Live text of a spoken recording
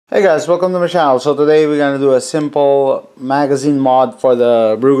Hey guys, welcome to my channel. So today we're gonna do a simple magazine mod for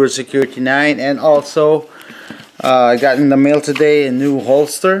the Ruger Security 9, and also I got in the mail today a new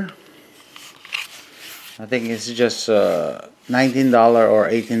holster. I think it's just $19 or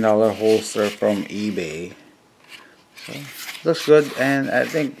 $18 holster from eBay. So looks good, and I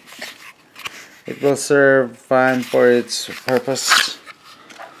think it will serve fine for its purpose.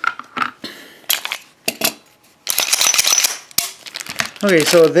 Okay,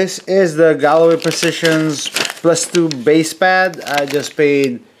 so this is the Galloway Precisions +2 base pad. I just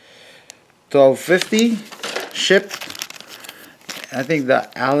paid $12.50 shipped. I think the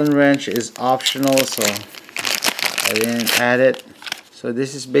Allen wrench is optional, so I didn't add it. So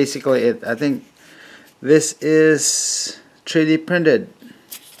this is basically it. I think this is 3D printed.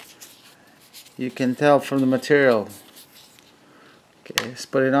 You can tell from the material. Okay, let's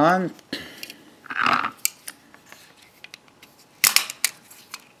put it on.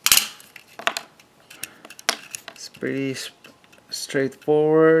 Pretty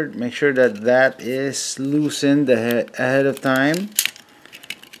straightforward. Make sure that that is loosened ahead of time.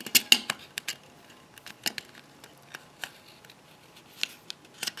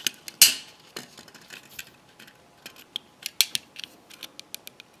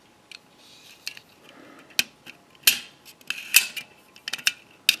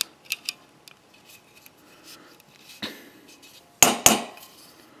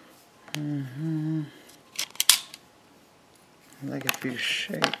 Like if you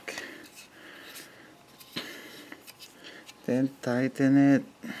shake, then tighten it.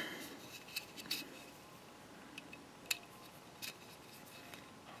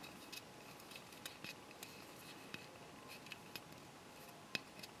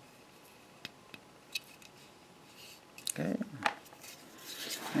 Okay,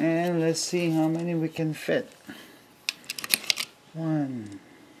 and let's see how many we can fit. 1,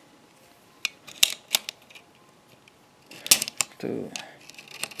 2,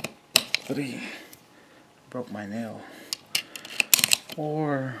 3. Broke my nail.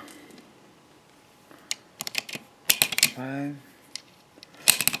 4, 5,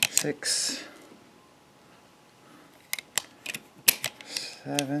 6,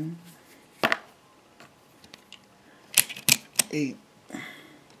 7, 8,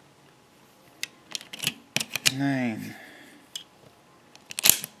 9,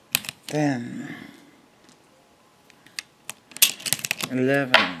 10,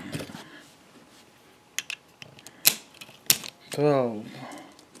 11, 12,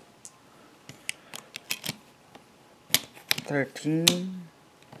 13,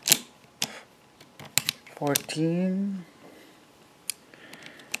 14,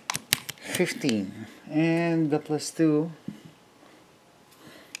 15, and the +2,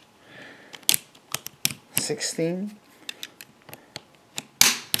 16,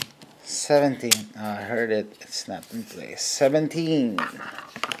 17. I heard it. It snapped in place. 17.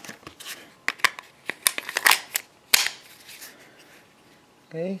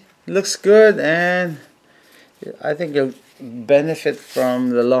 Okay, looks good, and I think you'll benefit from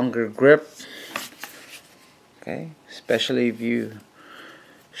the longer grip. Okay, especially if you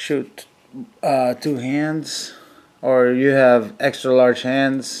shoot 2 hands, or you have extra large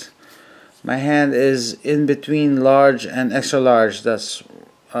hands. My hand is in between large and extra large. That's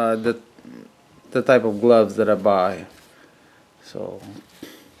the type of gloves that I buy. So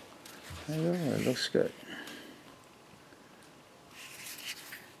there you go. It looks good.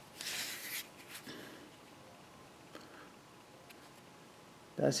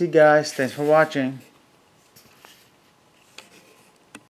 That's it, guys. Thanks for watching.